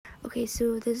Okay,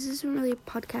 so this isn't really a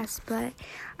podcast, but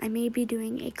I may be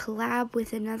doing a collab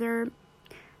with another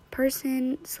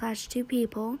person / 2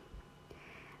 people,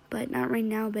 but not right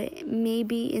now, but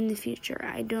maybe in the future.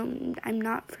 I'm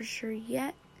not for sure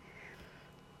yet,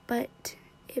 but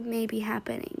it may be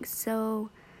happening. So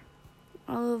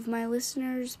all of my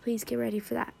listeners, please get ready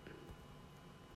for that.